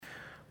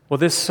Well,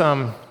 this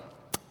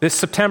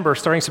September,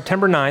 starting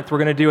September 9th, we're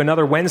going to do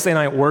another Wednesday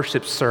night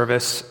worship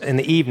service in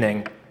the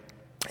evening.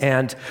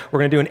 And we're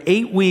going to do an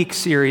 8-week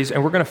series,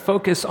 and we're going to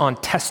focus on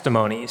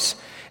testimonies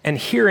and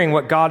hearing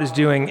what God is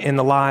doing in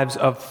the lives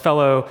of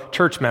fellow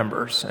church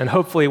members. And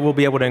hopefully we'll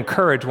be able to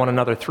encourage one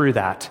another through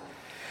that.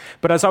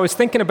 But as I was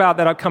thinking about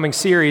that upcoming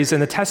series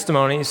and the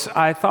testimonies,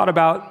 I thought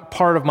about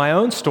part of my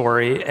own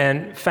story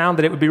and found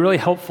that it would be really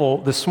helpful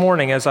this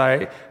morning as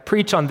I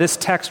preach on this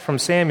text from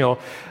Samuel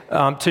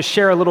to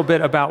share a little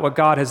bit about what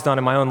God has done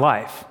in my own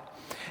life.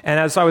 And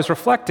as I was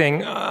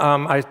reflecting,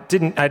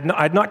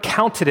 I'd not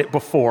counted it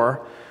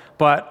before,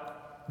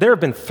 but there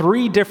have been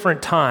 3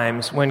 different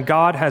times when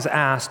God has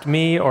asked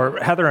me or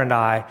Heather and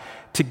I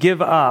to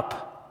give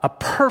up a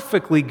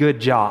perfectly good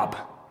job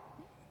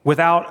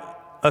without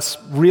a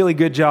really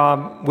good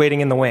job waiting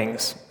in the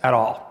wings at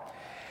all.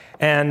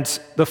 And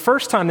the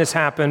first time this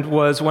happened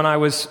was when I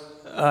was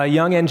a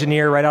young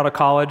engineer right out of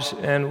college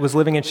and was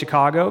living in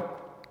Chicago.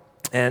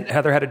 And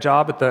Heather had a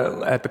job at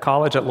the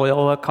college, at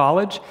Loyola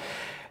College.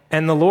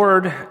 And the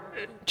Lord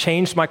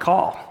changed my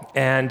call.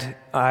 And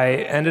I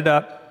ended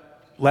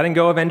up letting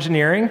go of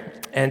engineering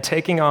and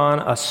taking on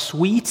a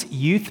sweet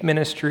youth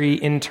ministry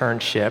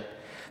internship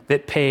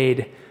that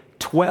paid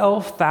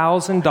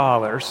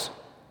 $12,000,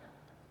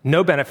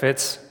 no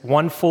benefits,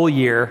 1 full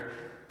year,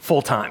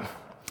 full-time.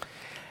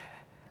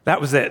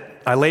 That was it.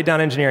 I laid down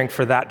engineering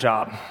for that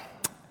job.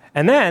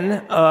 And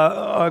then,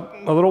 a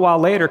little while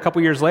later, a couple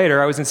years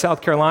later, I was in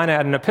South Carolina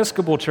at an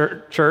Episcopal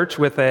church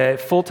with a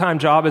full-time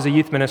job as a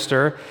youth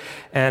minister.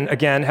 And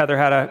again, Heather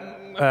had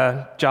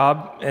a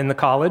job in the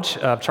college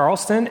of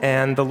Charleston,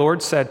 and the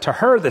Lord said to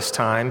her this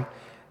time,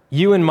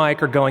 "You and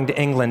Mike are going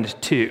to England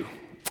too."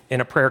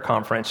 In a prayer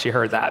conference, she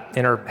heard that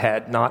in her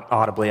head, not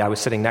audibly. I was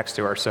sitting next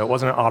to her, so it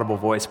wasn't an audible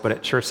voice, but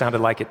it sure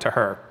sounded like it to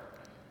her.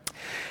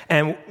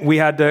 And we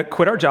had to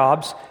quit our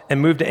jobs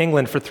and move to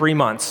England for 3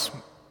 months,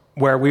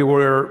 where we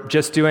were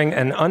just doing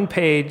an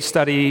unpaid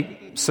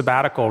study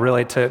sabbatical,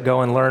 really, to go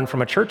and learn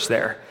from a church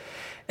there.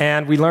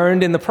 And we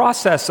learned in the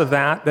process of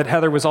that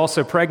Heather was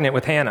also pregnant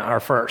with Hannah, our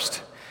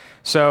first.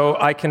 So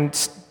I can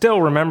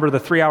still remember the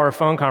 3-hour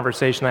phone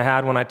conversation I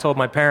had when I told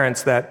my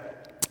parents that,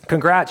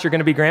 "Congrats, you're going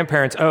to be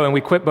grandparents. Oh, and we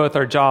quit both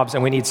our jobs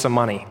and we need some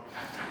money."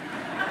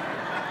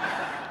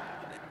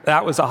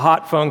 That was a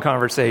hot phone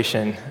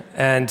conversation.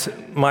 And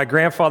my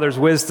grandfather's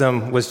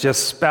wisdom was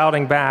just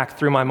spouting back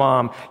through my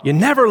mom. "You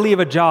never leave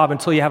a job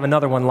until you have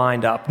another one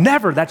lined up.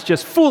 Never. That's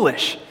just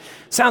foolish.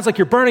 Sounds like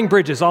you're burning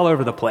bridges all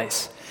over the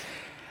place."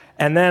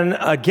 And then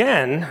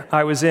again,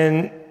 I was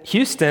in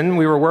Houston.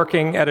 We were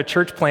working at a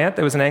church plant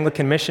that was an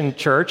Anglican mission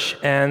church,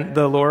 and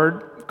the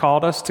Lord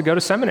called us to go to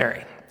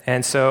seminary.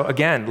 And so,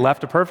 again,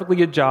 left a perfectly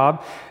good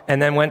job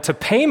and then went to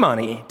pay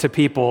money to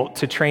people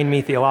to train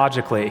me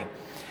theologically.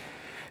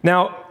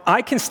 Now,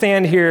 I can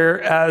stand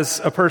here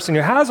as a person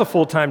who has a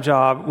full-time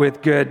job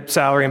with good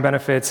salary and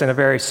benefits in a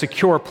very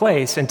secure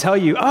place and tell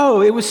you,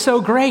 "Oh, it was so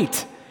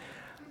great."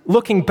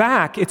 Looking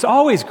back, it's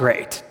always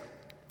great.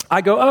 I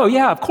go, "Oh,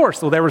 yeah, of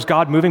course." Well, there was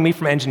God moving me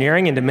from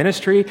engineering into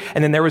ministry,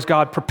 and then there was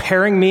God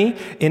preparing me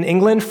in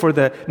England for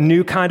the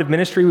new kind of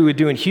ministry we would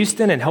do in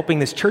Houston and helping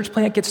this church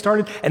plant get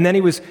started, and then he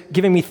was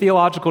giving me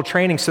theological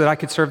training so that I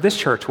could serve this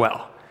church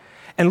well.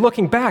 And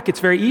looking back, it's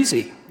very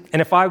easy.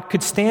 And if I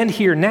could stand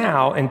here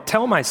now and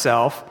tell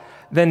myself,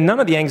 then none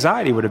of the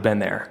anxiety would have been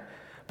there.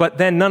 But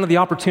then none of the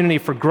opportunity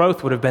for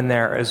growth would have been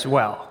there as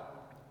well.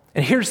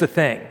 And here's the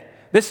thing.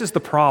 This is the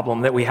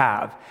problem that we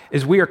have,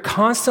 is we are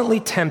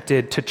constantly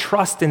tempted to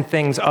trust in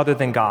things other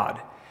than God,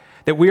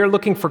 that we are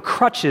looking for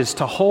crutches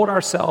to hold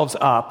ourselves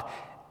up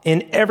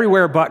in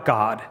everywhere but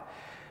God,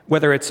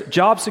 whether it's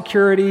job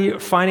security,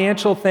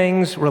 financial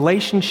things,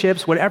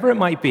 relationships, whatever it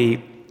might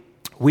be.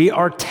 We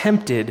are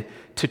tempted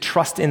to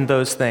trust in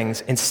those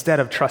things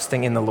instead of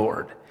trusting in the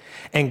Lord.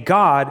 And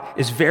God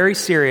is very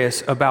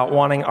serious about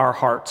wanting our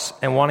hearts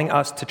and wanting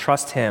us to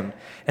trust him.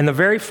 And the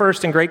very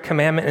first and great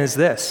commandment is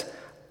this: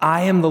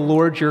 "I am the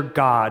Lord your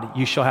God.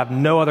 You shall have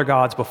no other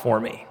gods before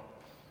me."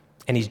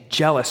 And he's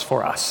jealous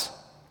for us.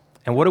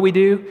 And what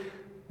do?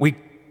 We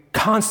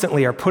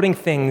constantly are putting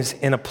things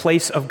in a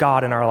place of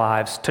God in our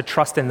lives to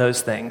trust in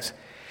those things.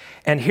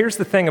 And here's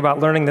the thing about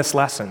learning this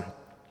lesson.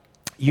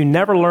 You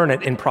never learn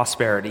it in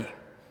prosperity.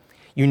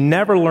 You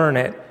never learn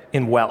it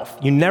in wealth.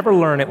 You never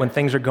learn it when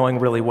things are going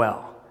really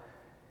well.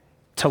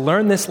 To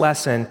learn this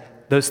lesson,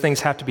 those things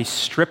have to be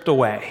stripped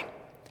away,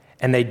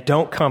 and they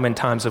don't come in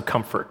times of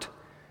comfort.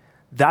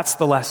 That's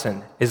the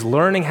lesson, is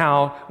learning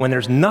how, when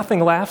there's nothing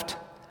left,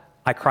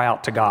 I cry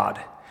out to God.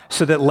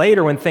 So that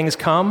later when things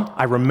come,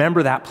 I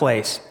remember that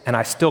place and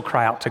I still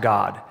cry out to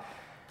God.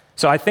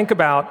 So I think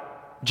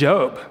about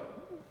Job.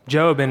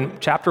 Job in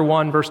chapter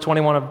 1, verse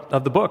 21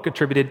 of the book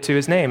attributed to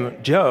his name.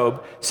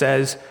 Job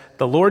says,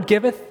 "The Lord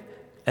giveth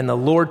and the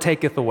Lord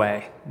taketh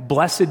away.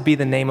 Blessed be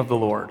the name of the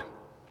Lord."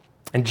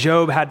 And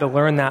Job had to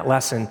learn that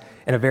lesson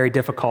in a very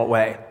difficult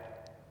way.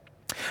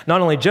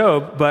 Not only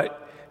Job,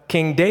 but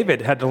King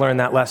David had to learn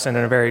that lesson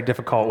in a very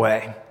difficult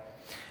way.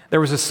 There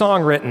was a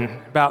song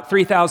written about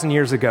 3,000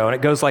 years ago, and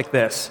it goes like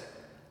this: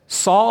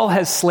 Saul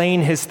has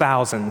slain his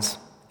thousands,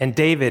 and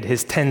David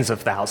his tens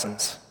of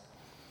thousands.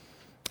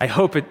 I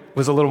hope it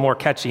was a little more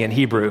catchy in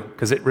Hebrew,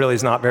 because it really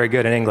is not very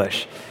good in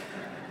English.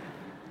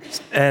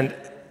 And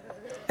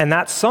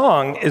that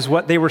song is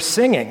what they were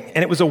singing,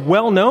 and it was a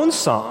well-known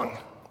song.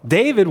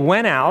 David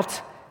went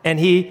out, and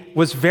he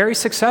was very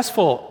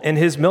successful in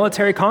his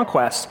military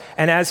conquests.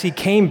 And as he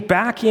came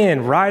back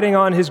in, riding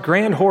on his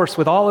grand horse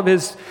with all of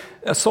his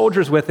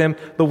soldiers with him,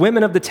 the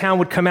women of the town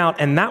would come out,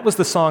 and that was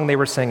the song they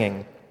were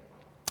singing.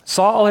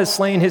 Saul has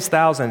slain his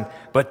 1,000,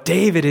 but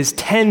David his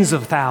tens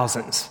of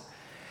thousands.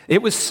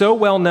 It was so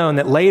well known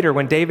that later,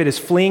 when David is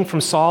fleeing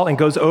from Saul and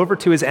goes over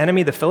to his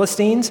enemy, the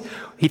Philistines,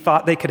 he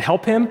thought they could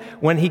help him.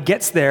 When he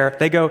gets there,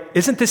 they go,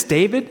 "Isn't this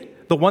David,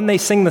 the one they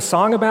sing the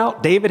song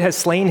about? David has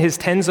slain his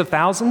tens of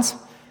thousands.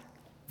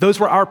 Those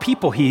were our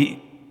people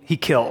he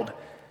killed."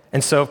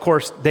 And so, of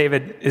course,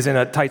 David is in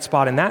a tight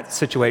spot in that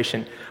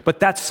situation. But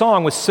that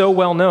song was so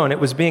well known. It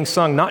was being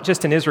sung not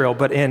just in Israel,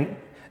 but in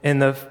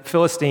the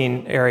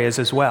Philistine areas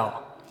as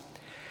well.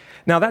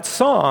 Now, that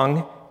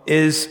song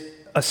is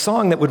a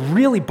song that would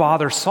really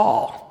bother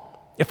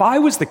Saul. If I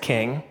was the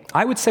king,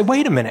 I would say,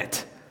 wait a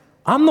minute.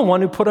 I'm the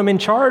one who put him in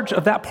charge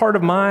of that part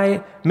of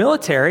my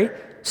military,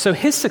 so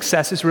his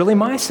success is really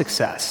my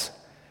success.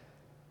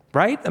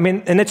 Right? I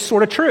mean, and it's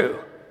sort of true,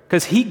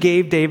 because he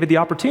gave David the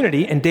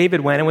opportunity, and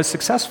David went and was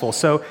successful.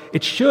 So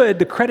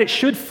the credit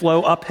should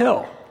flow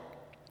uphill.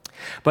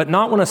 But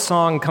not when a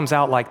song comes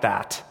out like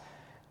that.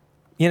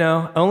 You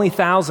know, only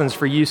thousands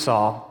for you,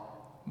 Saul.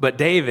 But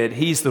David,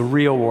 he's the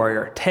real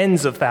warrior.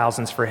 Tens of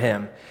thousands for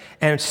him.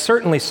 And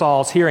certainly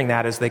Saul's hearing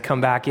that as they come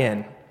back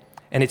in.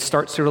 And it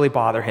starts to really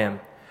bother him.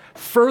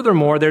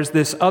 Furthermore, there's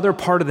this other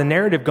part of the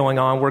narrative going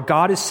on where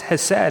God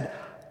has said,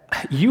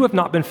 "You have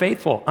not been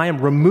faithful. I am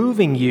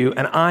removing you,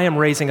 and I am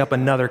raising up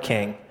another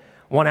king,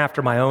 one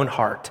after my own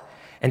heart."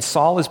 And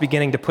Saul is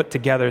beginning to put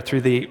together,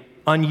 through the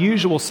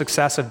unusual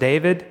success of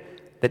David,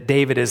 that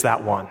David is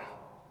that one.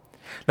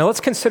 Now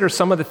let's consider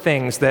some of the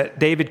things that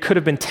David could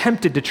have been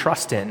tempted to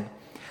trust in,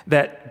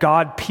 that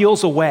God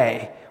peels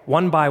away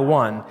one by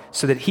one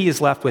so that he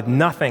is left with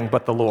nothing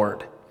but the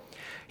Lord.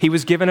 He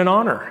was given an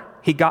honor.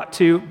 He got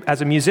to,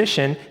 as a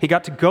musician, he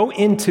got to go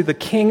into the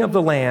king of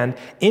the land,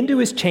 into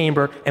his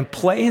chamber, and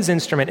play his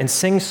instrument and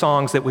sing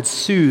songs that would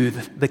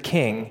soothe the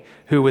king,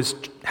 who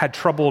had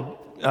troubled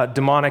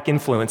demonic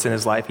influence in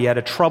his life. He had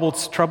a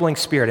troubling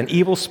spirit. An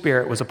evil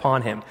spirit was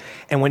upon him.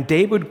 And when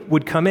David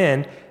would come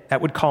in,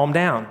 that would calm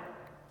down.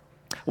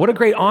 What a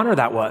great honor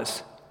that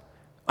was.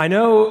 I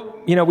know,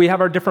 we have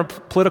our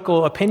different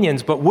political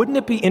opinions, but wouldn't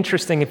it be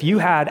interesting if you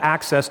had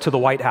access to the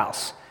White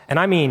House? And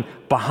I mean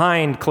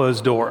behind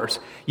closed doors.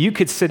 You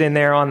could sit in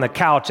there on the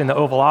couch in the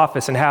Oval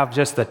Office and have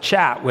just a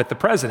chat with the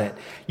president.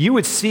 You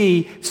would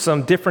see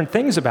some different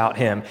things about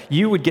him.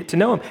 You would get to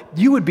know him.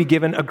 You would be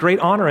given a great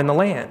honor in the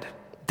land.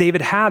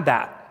 David had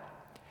that.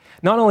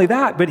 Not only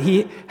that, but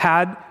he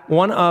had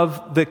one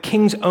of the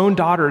king's own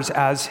daughters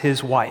as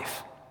his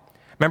wife.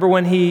 Remember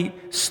when he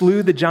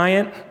slew the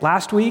giant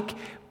last week?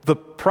 The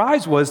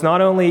prize was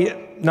not only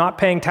not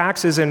paying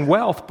taxes and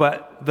wealth,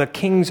 but the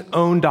king's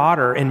own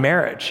daughter in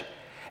marriage.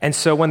 And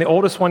so when the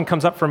oldest one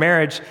comes up for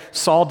marriage,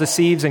 Saul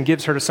deceives and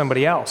gives her to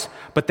somebody else.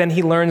 But then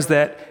he learns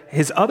that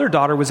his other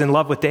daughter was in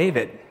love with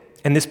David.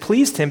 And this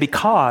pleased him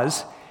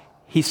because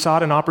he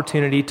sought an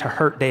opportunity to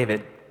hurt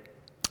David.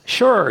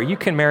 Sure, you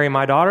can marry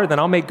my daughter, then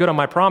I'll make good on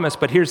my promise,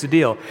 but here's the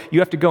deal. You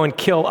have to go and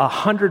kill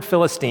 100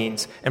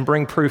 Philistines and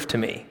bring proof to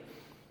me.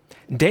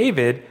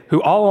 David,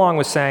 who all along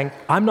was saying,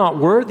 I'm not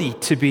worthy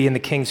to be in the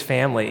king's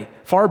family.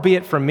 Far be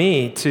it from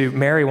me to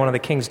marry one of the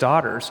king's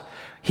daughters.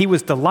 He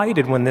was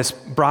delighted when this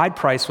bride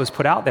price was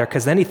put out there,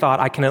 because then he thought,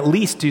 I can at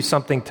least do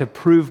something to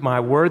prove my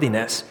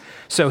worthiness.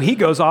 So he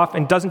goes off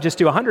and doesn't just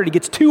do 100, he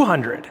gets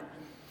 200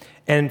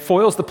 and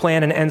foils the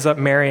plan and ends up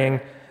marrying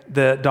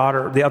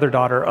the other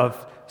daughter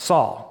of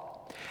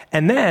Saul.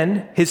 And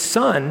then his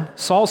son,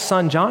 Saul's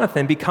son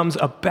Jonathan, becomes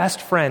a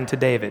best friend to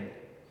David.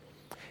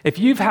 If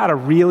you've had a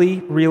really,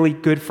 really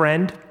good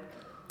friend,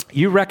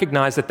 you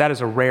recognize that that is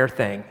a rare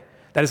thing.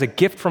 That is a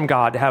gift from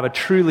God to have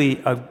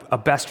a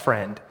best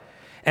friend.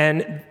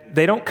 And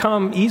they don't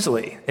come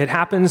easily. It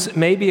happens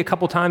maybe a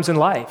couple times in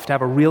life to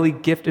have a really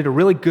gifted, a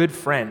really good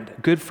friend,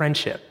 good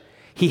friendship.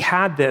 He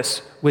had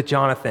this with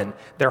Jonathan.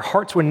 Their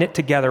hearts were knit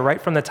together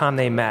right from the time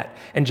they met.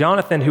 And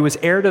Jonathan, who was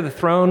heir to the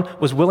throne,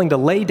 was willing to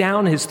lay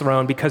down his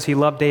throne because he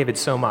loved David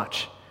so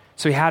much.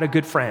 So he had a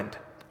good friend,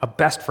 a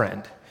best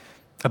friend,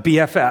 a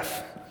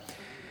BFF.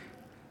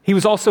 He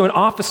was also an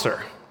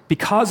officer.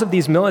 Because of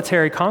these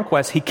military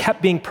conquests, he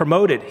kept being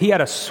promoted. He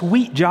had a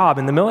sweet job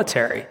in the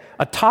military,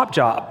 a top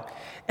job.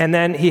 And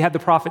then he had the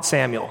prophet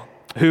Samuel,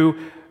 who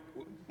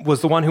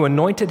was the one who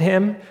anointed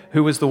him,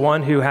 who was the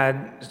one who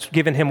had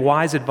given him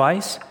wise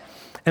advice.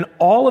 And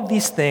all of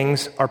these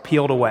things are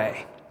peeled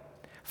away.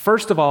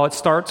 First of all, it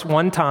starts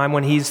one time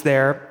when he's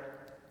there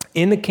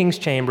in the king's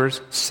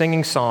chambers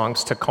singing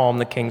songs to calm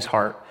the king's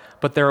heart.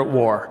 But they're at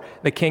war.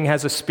 The king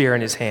has a spear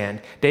in his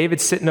hand.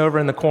 David's sitting over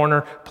in the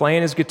corner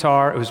playing his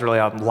guitar. It was really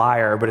a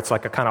lyre, but it's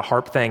like a kind of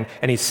harp thing.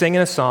 And he's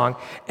singing a song.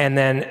 And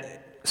then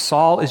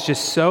Saul is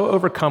just so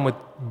overcome with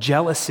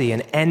jealousy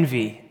and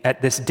envy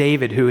at this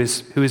David who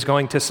is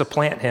going to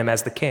supplant him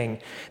as the king,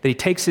 that he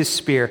takes his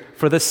spear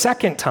for the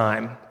second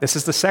time. This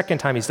is the second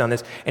time he's done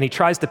this, and he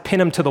tries to pin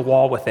him to the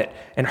wall with it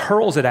and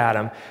hurls it at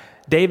him.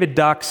 David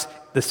ducks,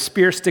 the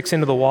spear sticks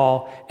into the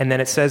wall, and then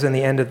it says in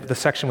the end of the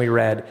section we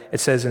read, it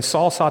says, "And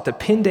Saul sought to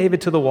pin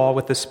David to the wall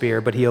with the spear,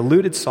 but he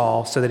eluded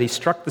Saul so that he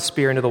struck the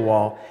spear into the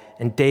wall,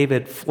 and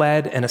David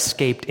fled and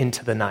escaped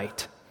into the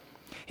night."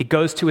 He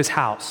goes to his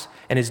house,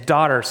 and his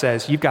daughter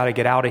says, "You've got to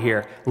get out of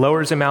here,"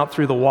 lowers him out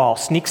through the wall,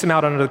 sneaks him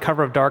out under the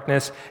cover of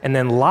darkness, and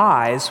then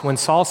lies when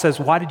Saul says,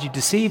 "Why did you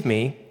deceive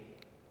me?"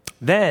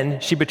 Then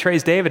she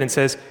betrays David and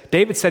says,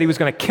 "David said he was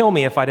going to kill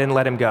me if I didn't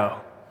let him go."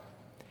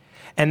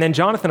 And then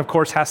Jonathan, of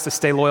course, has to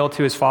stay loyal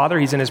to his father.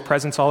 He's in his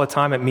presence all the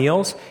time at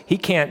meals. He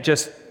can't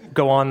just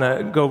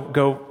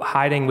go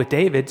hiding with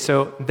David,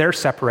 so they're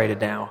separated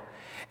now.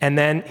 And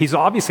then he's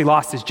obviously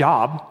lost his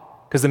job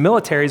because the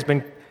military's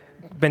been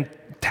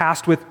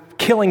tasked with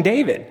killing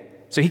David.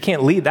 So he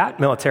can't lead that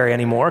military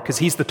anymore because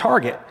he's the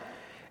target.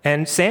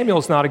 And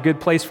Samuel's not a good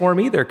place for him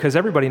either because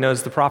everybody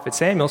knows the prophet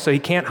Samuel, so he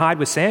can't hide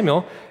with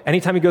Samuel.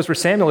 Anytime he goes where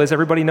Samuel is,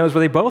 everybody knows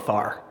where they both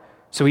are.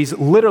 So he's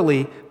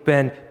literally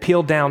been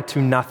peeled down to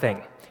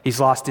nothing. He's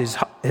lost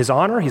his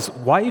honor, his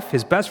wife,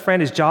 his best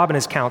friend, his job, and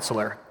his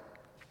counselor.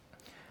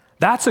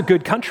 That's a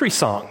good country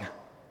song.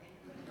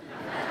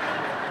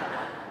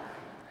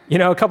 You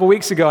know, a couple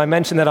weeks ago, I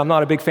mentioned that I'm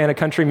not a big fan of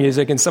country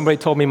music, and somebody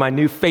told me my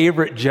new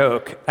favorite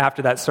joke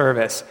after that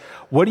service.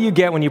 What do you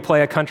get when you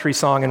play a country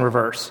song in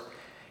reverse?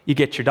 You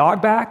get your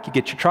dog back, you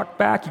get your truck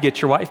back, you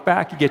get your wife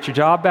back, you get your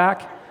job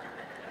back.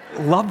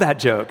 Love that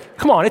joke.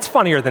 Come on, it's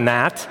funnier than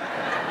that.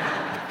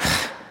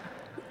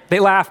 They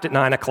laughed at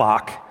 9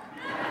 o'clock.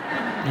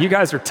 You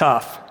guys are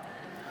tough.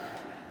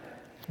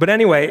 But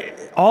anyway,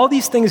 all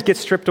these things get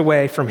stripped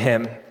away from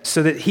him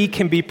so that he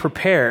can be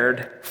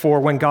prepared for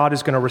when God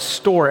is going to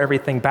restore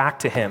everything back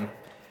to him.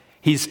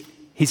 He's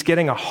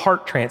getting a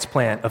heart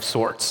transplant of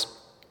sorts.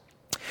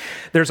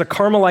 There's a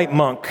Carmelite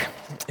monk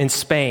in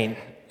Spain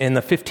in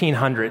the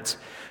 1500s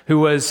who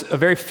was a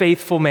very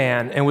faithful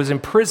man and was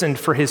imprisoned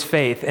for his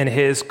faith and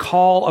his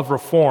call of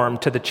reform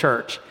to the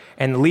church.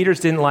 And the leaders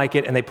didn't like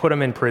it, and they put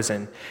him in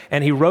prison.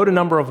 And he wrote a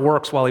number of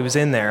works while he was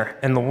in there,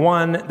 and the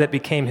one that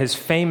became his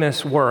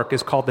famous work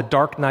is called The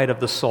Dark Night of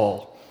the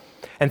Soul.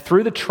 And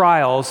through the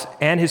trials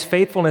and his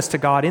faithfulness to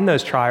God in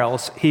those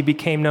trials, he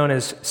became known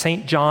as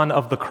St. John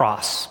of the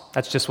Cross.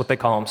 That's just what they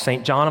call him,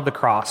 St. John of the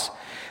Cross.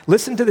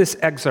 Listen to this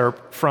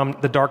excerpt from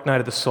The Dark Night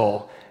of the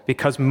Soul,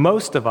 because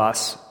most of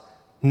us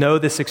know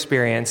this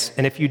experience,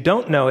 and if you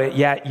don't know it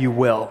yet, you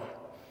will.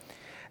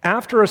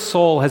 After a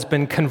soul has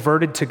been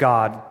converted to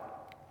God,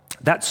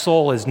 that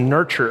soul is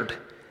nurtured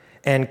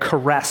and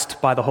caressed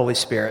by the Holy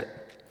Spirit.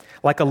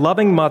 Like a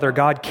loving mother,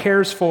 God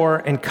cares for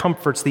and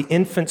comforts the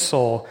infant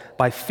soul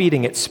by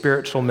feeding it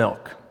spiritual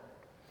milk.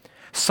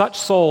 Such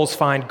souls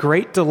find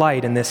great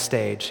delight in this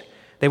stage.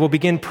 They will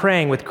begin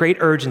praying with great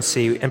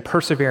urgency and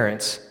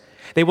perseverance.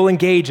 They will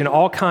engage in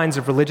all kinds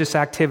of religious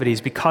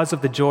activities because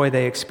of the joy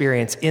they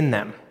experience in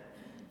them.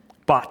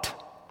 But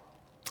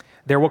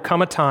there will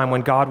come a time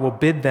when God will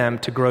bid them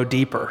to grow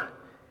deeper.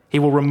 He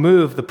will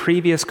remove the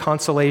previous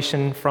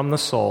consolation from the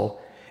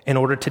soul in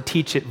order to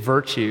teach it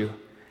virtue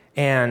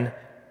and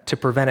to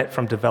prevent it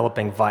from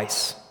developing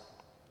vice.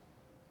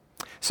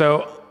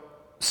 So,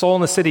 Soul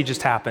in the City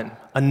just happened.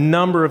 A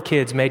number of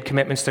kids made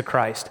commitments to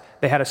Christ.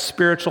 They had a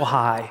spiritual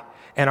high,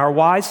 and our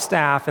wise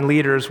staff and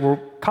leaders were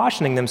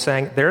cautioning them,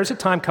 saying, there's a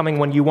time coming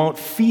when you won't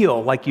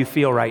feel like you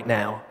feel right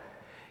now.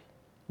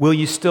 Will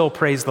you still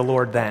praise the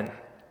Lord then?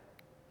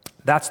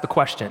 That's the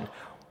question.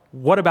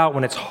 What about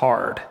when it's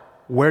hard?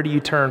 Where do you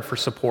turn for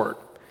support?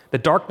 The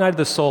dark night of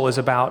the soul is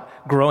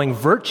about growing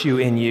virtue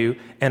in you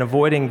and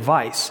avoiding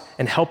vice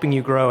and helping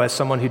you grow as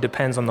someone who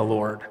depends on the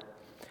Lord.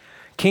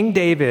 King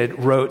David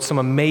wrote some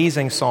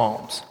amazing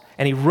psalms,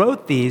 and he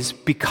wrote these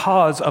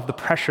because of the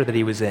pressure that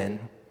he was in.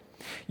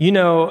 You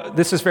know,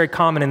 this is very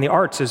common in the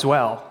arts as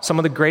well. Some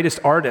of the greatest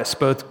artists,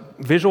 both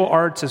visual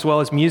arts as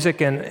well as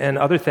music and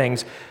other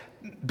things,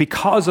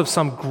 because of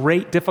some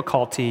great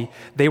difficulty,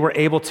 they were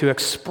able to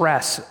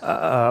express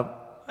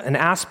an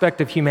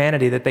aspect of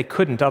humanity that they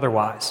couldn't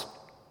otherwise.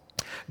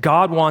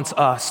 God wants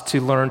us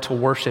to learn to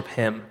worship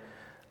him,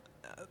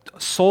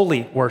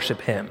 solely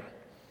worship him.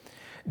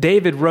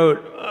 David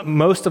wrote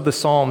most of the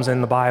Psalms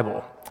in the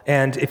Bible.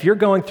 And if you're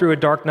going through a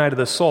dark night of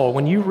the soul,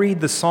 when you read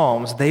the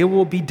Psalms, they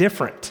will be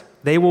different.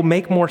 They will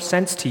make more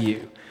sense to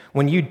you.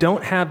 When you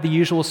don't have the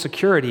usual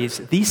securities,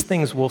 these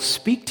things will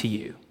speak to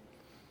you.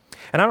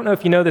 And I don't know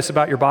if you know this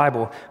about your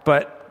Bible,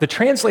 but the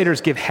translators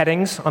give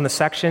headings on the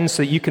sections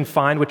so that you can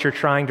find what you're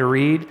trying to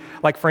read.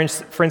 Like, for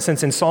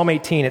instance, in Psalm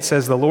 18, it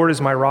says, "The Lord is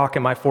my rock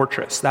and my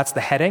fortress." That's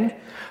the heading.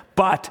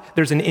 But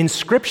there's an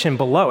inscription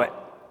below it.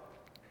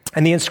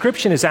 And the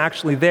inscription is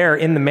actually there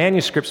in the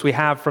manuscripts we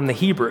have from the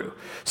Hebrew.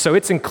 So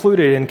it's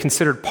included and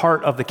considered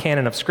part of the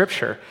canon of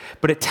Scripture.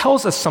 But it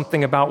tells us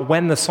something about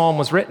when the psalm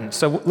was written.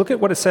 So look at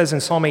what it says in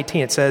Psalm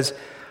 18. It says,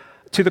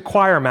 "To the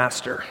choir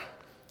master,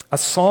 a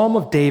psalm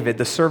of David,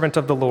 the servant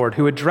of the Lord,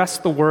 who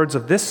addressed the words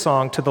of this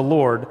song to the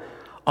Lord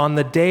on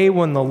the day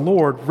when the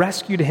Lord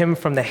rescued him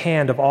from the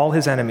hand of all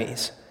his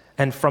enemies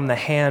and from the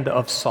hand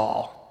of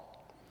Saul.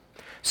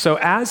 So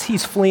as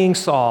he's fleeing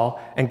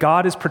Saul and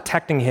God is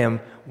protecting him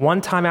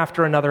one time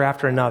after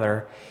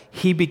another,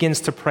 he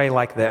begins to pray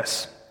like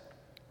this.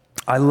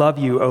 I love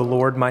you, O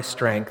Lord, my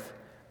strength.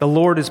 The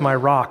Lord is my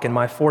rock and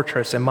my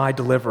fortress and my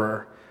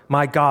deliverer,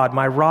 my God,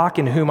 my rock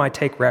in whom I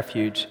take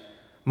refuge,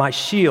 my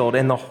shield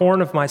and the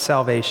horn of my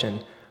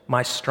salvation,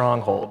 my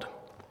stronghold.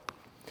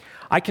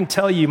 I can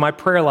tell you my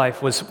prayer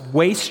life was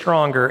way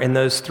stronger in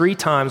those 3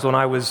 times when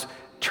I was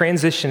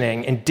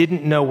transitioning and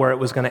didn't know where it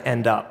was going to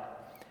end up.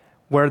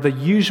 Where the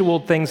usual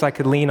things I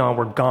could lean on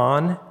were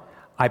gone,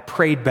 I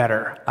prayed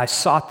better. I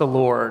sought the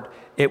Lord.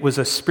 It was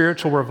a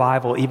spiritual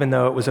revival, even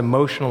though it was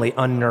emotionally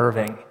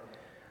unnerving.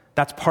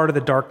 That's part of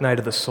the dark night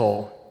of the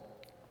soul.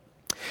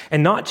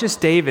 And not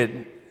just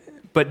David,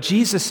 but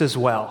Jesus as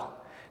well.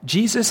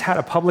 Jesus had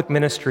a public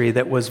ministry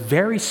that was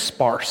very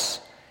sparse.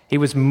 He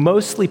was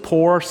mostly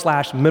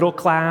poor/middle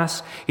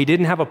class. He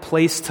didn't have a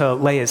place to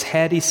lay his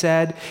head, he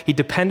said. He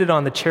depended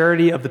on the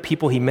charity of the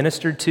people he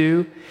ministered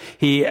to.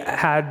 He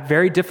had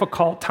very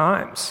difficult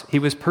times. He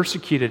was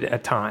persecuted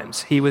at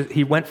times. He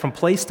went from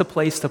place to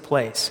place to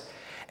place.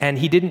 And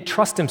he didn't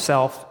entrust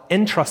himself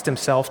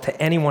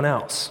to anyone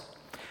else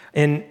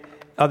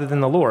other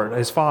than the Lord,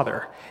 his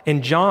Father.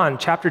 In John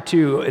chapter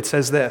 2, it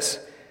says this,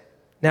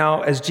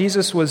 Now, as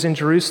Jesus was in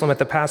Jerusalem at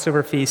the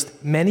Passover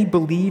feast, many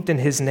believed in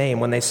his name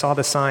when they saw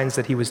the signs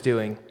that he was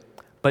doing.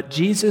 But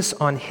Jesus,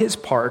 on his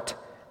part,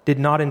 did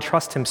not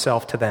entrust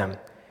himself to them,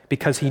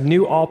 because he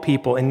knew all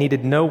people and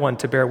needed no one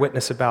to bear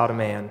witness about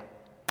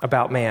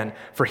man,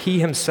 for he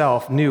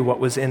himself knew what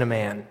was in a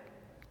man.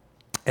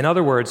 In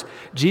other words,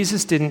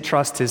 Jesus didn't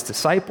trust his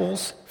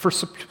disciples for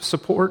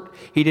support.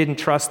 He didn't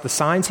trust the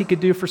signs he could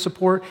do for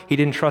support. He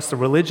didn't trust the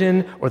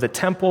religion or the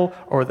temple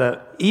or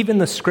even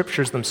the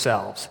scriptures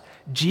themselves.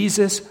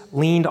 Jesus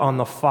leaned on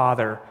the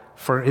Father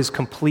for his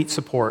complete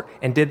support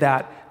and did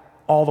that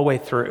all the way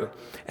through.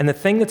 And the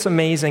thing that's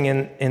amazing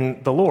in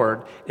the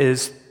Lord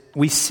is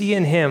we see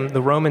in him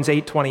the Romans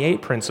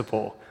 8:28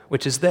 principle,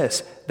 which is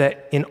this,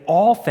 that in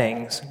all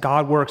things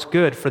God works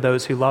good for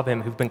those who love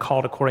him, who've been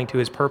called according to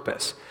his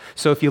purpose.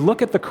 So if you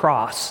look at the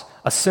cross,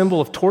 a symbol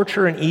of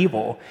torture and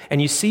evil,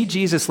 and you see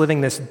Jesus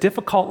living this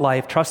difficult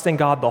life, trusting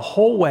God the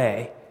whole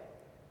way,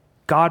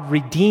 God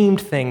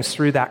redeemed things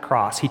through that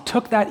cross. He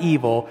took that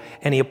evil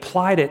and he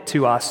applied it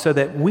to us so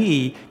that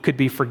we could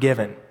be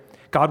forgiven.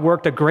 God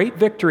worked a great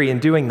victory in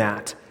doing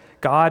that.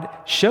 God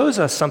shows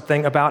us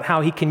something about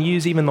how he can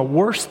use even the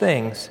worst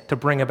things to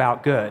bring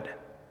about good.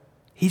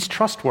 He's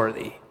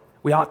trustworthy.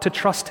 We ought to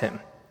trust him.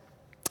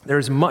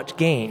 There's much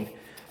gain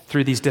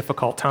through these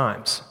difficult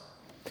times.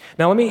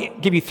 Now, let me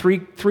give you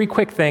three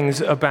quick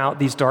things about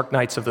these dark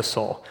nights of the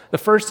soul. The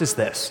first is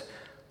this.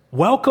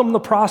 Welcome the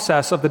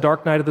process of the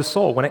dark night of the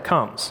soul when it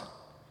comes.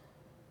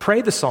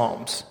 Pray the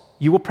Psalms.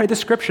 You will pray the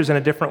scriptures in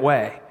a different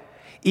way.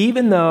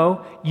 Even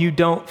though you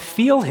don't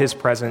feel his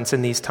presence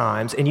in these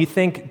times and you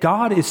think,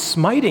 God is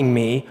smiting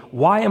me,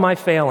 why am I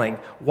failing?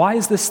 Why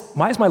is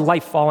my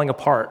life falling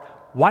apart?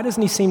 Why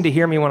doesn't he seem to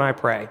hear me when I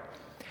pray?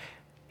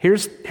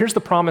 Here's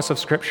the promise of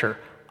Scripture.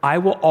 I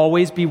will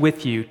always be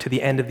with you to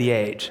the end of the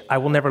age. I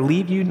will never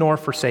leave you nor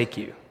forsake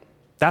you.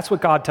 That's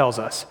what God tells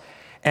us.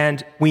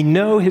 And we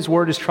know his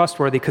word is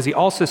trustworthy because he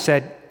also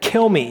said,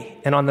 kill me,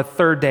 and on the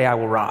 3rd day I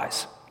will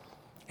rise.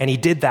 And he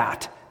did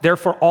that.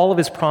 Therefore, all of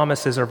his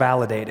promises are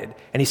validated.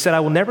 And he said, I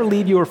will never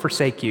leave you or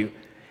forsake you,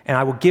 and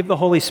I will give the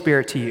Holy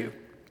Spirit to you.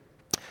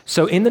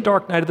 So in the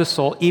dark night of the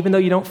soul, even though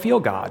you don't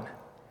feel God,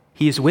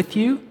 he is with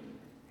you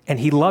and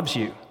he loves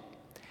you.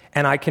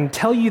 And I can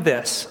tell you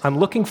this, I'm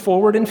looking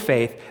forward in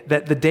faith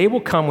that the day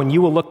will come when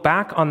you will look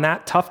back on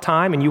that tough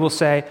time and you will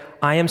say,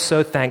 I am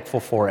so thankful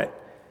for it.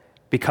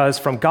 Because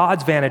from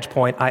God's vantage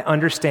point, I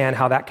understand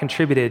how that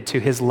contributed to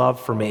his love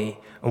for me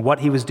and what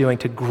he was doing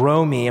to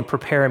grow me and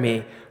prepare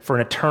me for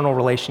an eternal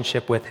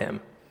relationship with him.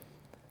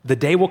 The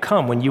day will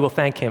come when you will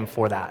thank him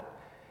for that.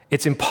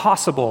 It's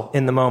impossible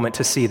in the moment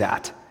to see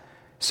that.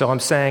 So I'm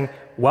saying,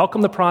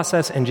 welcome the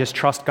process and just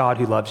trust God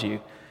who loves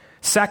you.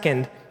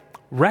 Second,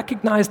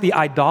 recognize the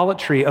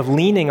idolatry of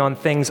leaning on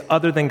things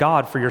other than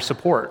God for your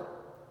support.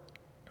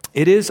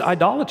 It is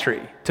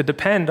idolatry to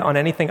depend on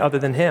anything other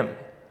than him.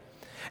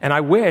 And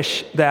I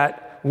wish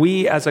that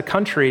we as a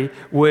country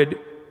would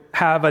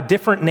have a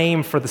different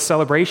name for the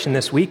celebration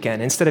this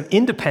weekend. Instead of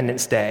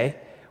Independence Day,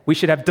 we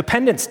should have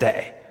Dependence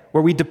Day,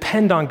 where we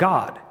depend on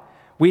God.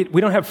 We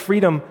don't have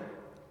freedom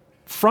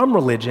from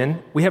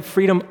religion, we have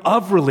freedom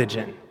of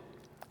religion.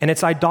 And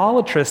it's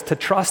idolatrous to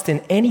trust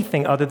in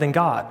anything other than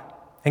God.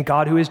 And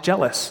God, who is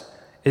jealous,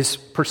 is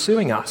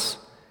pursuing us.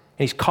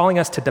 And he's calling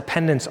us to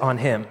dependence on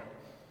him.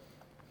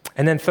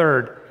 And then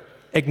third,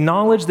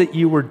 acknowledge that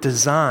you were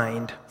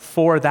designed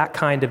for that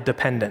kind of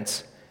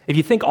dependence. If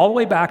you think all the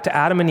way back to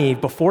Adam and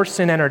Eve before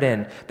sin entered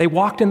in, they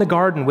walked in the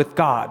garden with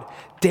God.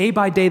 Day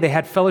by day, they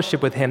had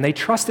fellowship with him. They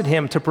trusted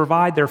him to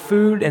provide their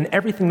food and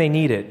everything they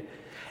needed.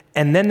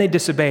 And then they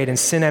disobeyed and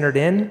sin entered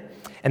in.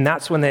 And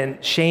that's when the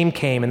shame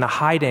came and the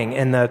hiding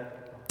and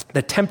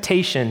the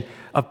temptation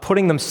of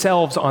putting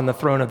themselves on the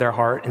throne of their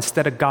heart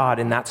instead of God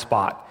in that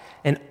spot.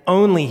 And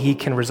only he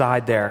can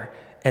reside there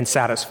and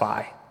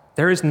satisfy.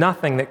 There is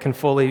nothing that can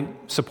fully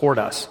support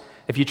us.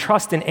 If you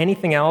trust in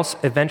anything else,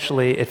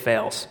 eventually it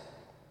fails.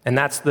 And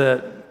that's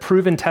the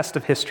proven test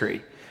of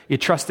history. You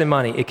trust in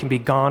money, it can be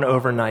gone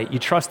overnight. You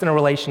trust in a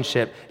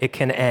relationship, it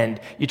can end.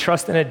 You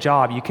trust in a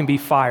job, you can be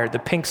fired. The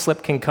pink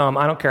slip can come.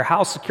 I don't care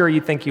how secure you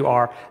think you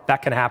are,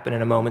 that can happen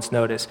in a moment's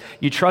notice.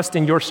 You trust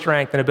in your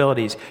strength and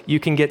abilities, you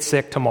can get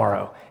sick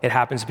tomorrow. It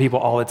happens to people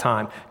all the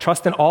time.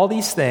 Trust in all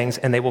these things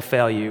and they will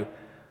fail you.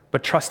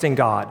 But trust in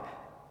God,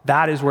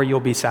 that is where you'll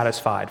be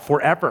satisfied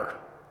forever,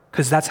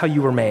 because that's how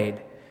you were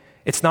made.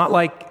 It's not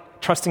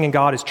like trusting in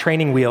God is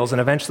training wheels and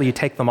eventually you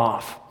take them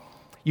off.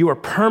 You are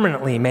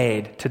permanently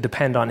made to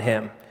depend on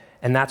him,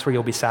 and that's where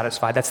you'll be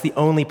satisfied. That's the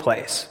only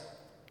place.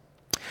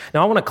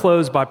 Now, I want to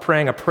close by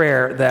praying a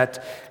prayer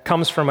that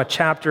comes from a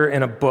chapter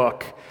in a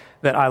book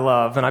that I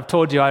love. And I've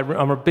told you,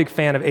 I'm a big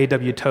fan of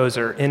A.W.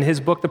 Tozer. In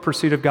his book, The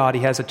Pursuit of God,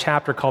 he has a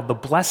chapter called The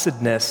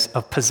Blessedness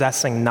of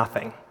Possessing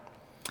Nothing.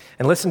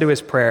 And listen to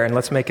his prayer, and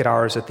let's make it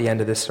ours at the end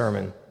of this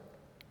sermon.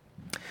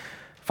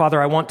 Father,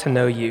 I want to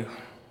know you,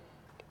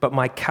 but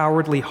my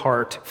cowardly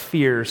heart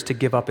fears to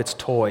give up its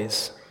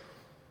toys.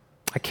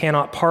 I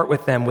cannot part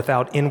with them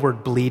without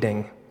inward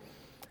bleeding,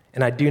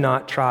 and I do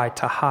not try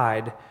to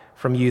hide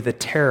from you the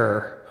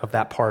terror of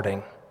that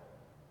parting.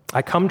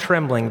 I come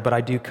trembling, but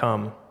I do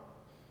come.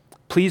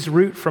 Please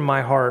root from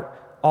my heart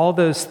all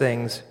those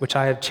things which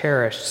I have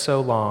cherished so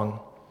long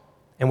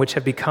and which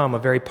have become a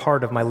very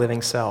part of my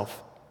living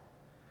self,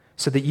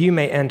 so that you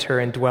may enter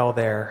and dwell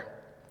there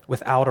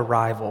without a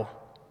rival.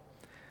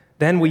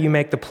 Then will you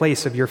make the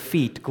place of your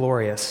feet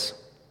glorious.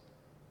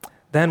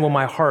 Then will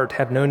my heart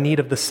have no need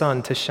of the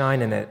sun to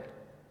shine in it,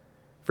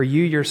 for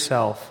you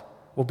yourself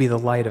will be the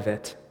light of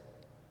it,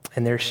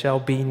 and there shall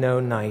be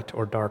no night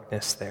or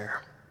darkness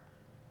there.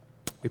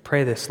 We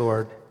pray this,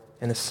 Lord,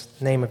 in the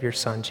name of your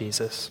Son,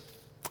 Jesus.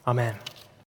 Amen.